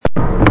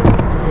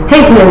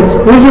Hey kids,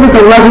 we're here with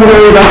the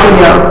legendary Russell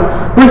Young.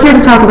 We're here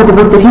to talk about the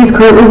book that he's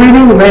currently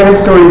reading, The Land of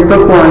Stories,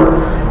 Book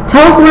 1.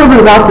 Tell us a little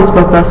bit about this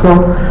book, Russell.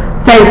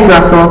 Thanks,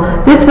 Russell.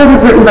 This book is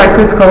written by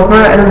Chris Colfer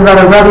and is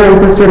about a brother and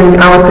sister named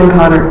Alex and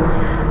Connor.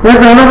 Their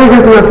grandmother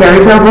gives them a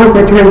fairy tale book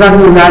that turns out to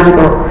be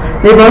magical.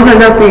 They both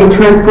end up being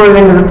transported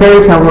into the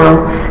fairy tale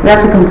world and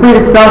have to complete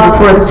a spell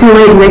before it's too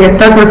late and they get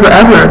stuck there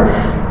forever.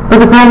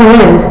 But the problem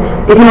is,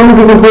 it can only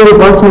be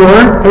completed once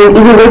more, and it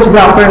even reaches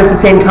out for it at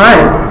the same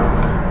time.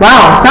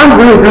 Wow, sounds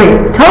really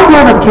great. Tell us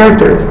more about the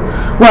characters.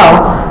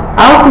 Well,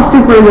 Alex is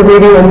super into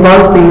reading and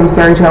loves being in the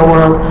fairy tale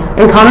world,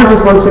 and Connor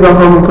just wants to go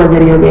home and play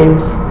video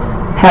games.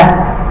 Heh.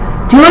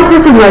 Do you like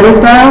Chris's writing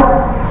style?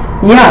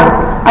 Yeah,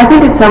 I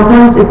think at some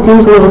points it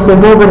seems a little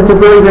simple, but it's a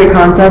really great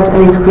concept,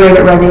 and he's great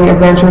at writing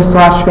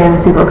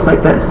adventure/fantasy books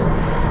like this.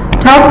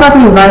 Tell us about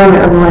the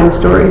environment of the Land of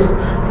Stories.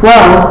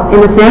 Well,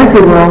 in the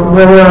fantasy world,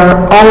 where there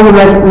are all of the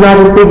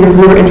magic figures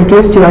we were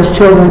introduced to as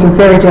children through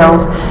fairy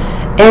tales,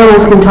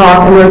 animals can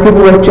talk, and there are people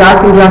like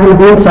Jack and the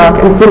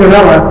Beanstalk and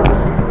Cinderella.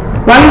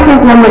 Why do you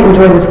think one might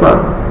enjoy this book?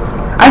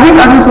 I think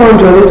others will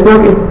enjoy this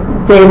book if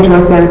they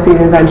enjoy fantasy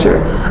and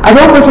adventure. I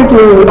don't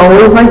particularly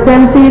always like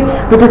fantasy,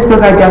 but this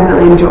book I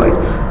definitely enjoyed.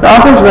 The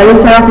author's writing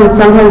style can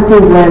sometimes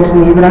seem bland to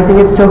me, but I think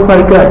it's still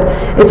quite good.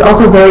 It's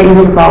also very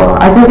easy to follow.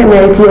 I think it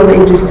may appeal to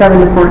ages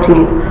 7 to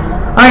 14.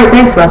 Alright,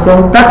 thanks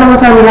Russell. That's all the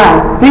time we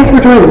have. Thanks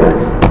for joining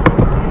us.